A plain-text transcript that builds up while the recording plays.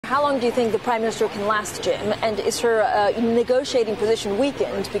how long do you think the Prime Minister can last, Jim? And is her negotiating position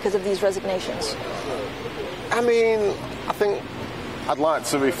weakened because of these resignations? I mean, I think I'd like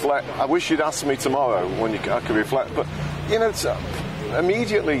to reflect. I wish you'd asked me tomorrow when I could reflect. But, you know,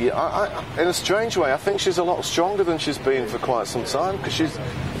 immediately, in a strange way, I think she's a lot stronger than she's been for quite some time, because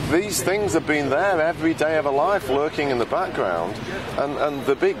these things have been there every day of her life, lurking in the background, and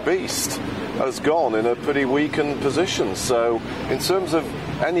the big beast has gone in a pretty weakened position. So in terms of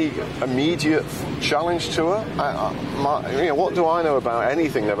any immediate challenge to her, what do I know about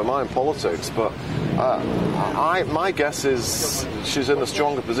anything, never mind politics, but my guess is she's in a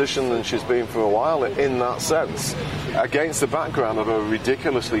stronger position than she's been for a while in that sense, against the background of a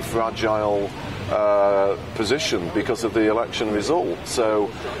ridiculously fragile position because of the election result. So,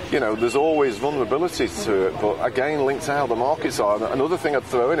 you know, there's always vulnerability to it, but again, linked to how the markets are. Another thing I'd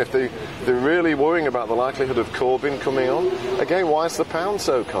throw in, if they're really worrying about the likelihood of Corbyn coming on, again, why is the pound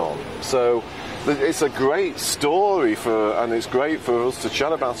so calm? So it's a great story and it's great for us to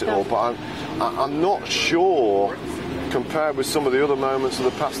chat about it all, but I'm not sure, compared with some of the other moments of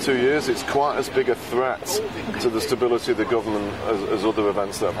the past 2 years, it's quite as big a threat to the stability of the government as other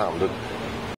events that have happened.